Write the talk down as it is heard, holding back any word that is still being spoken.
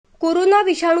Corona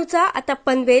विषाणूचा आता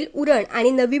पनवेल, उरण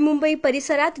आणि नवी मुंबई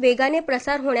परिसरात वेगाने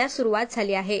प्रसार होण्यास सुरुवात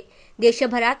झाली आहे।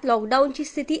 देशभरात लॉकडाऊनची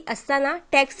स्थिती असताना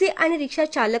टॅक्सी आणि रिक्षा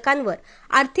चालकांवर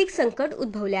आर्थिक संकट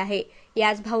उद्भवले आहे।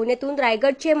 याच भावनेतून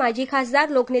रायगडचे माजी खासदार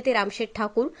लोकनेते रामशेठ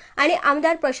ठाकूर आणि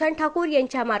आमदार प्रशांत ठाकूर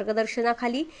यांच्या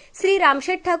मार्गदर्शनाखाली श्री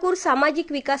रामशेठ ठाकूर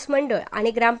सामाजिक विकास मंडळ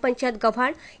आणि ग्रामपंचायत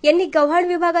गव्हाण यांनी गव्हाण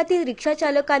विभागातील रिक्षा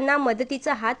चालकांना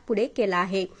मदतीचा हात पुढे केला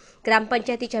आहे।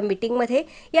 ग्रामपंचायतीच्या मीटिंगमध्ये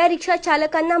या रिक्षा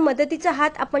चालकांना मदतीचा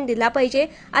हात आपण दिला पाहिजे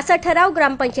असा ठराव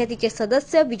ग्रामपंचायतीचे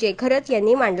सदस्य विजय घरत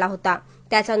यांनी मांडला होता।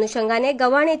 त्याच अनुषंगाने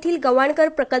गव्हाण येथील गव्हाणकर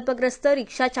प्रकल्पग्रस्त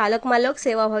रिक्षा चालक मालक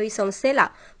सेवाभावी संस्थेला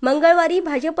मंगळवारी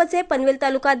भाजपचे पनवेल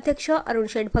तालुका अध्यक्ष अरुण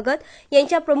शेठ भगत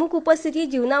यांच्या प्रमुख उपस्थितीत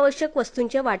जीवनावश्यक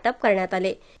वस्तूंचे वाटप करण्यात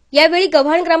आले। यावेळी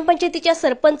गव्हाण ग्रामपंचायतीच्या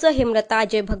सरपंच हेमलता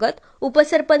अजय भगत,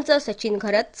 उपसरपंच सचिन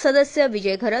घरत, सदस्य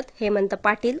विजय घरत, हेमंत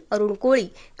पाटील, अरुण कोळी,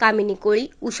 कामिनी कोळी,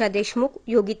 उषा देशमुख,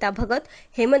 योगिता भगत,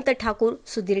 हेमंत ठाकूर,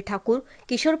 सुधीर ठाकूर,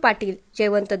 किशोर पाटील,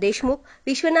 जयवंत देशमुख,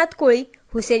 विश्वनाथ कोळी,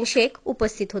 हुसेन शेख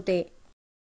उपस्थित होते।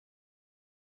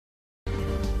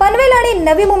 पनवेल आणि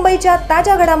नवी मुंबईच्या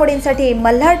ताज्या घडामोडींसाठी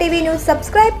मल्हार टीव्ही न्यूज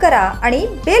सबस्क्राइब करा आणि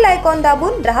बेल आयकॉन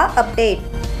दाबून रहा अपडेट।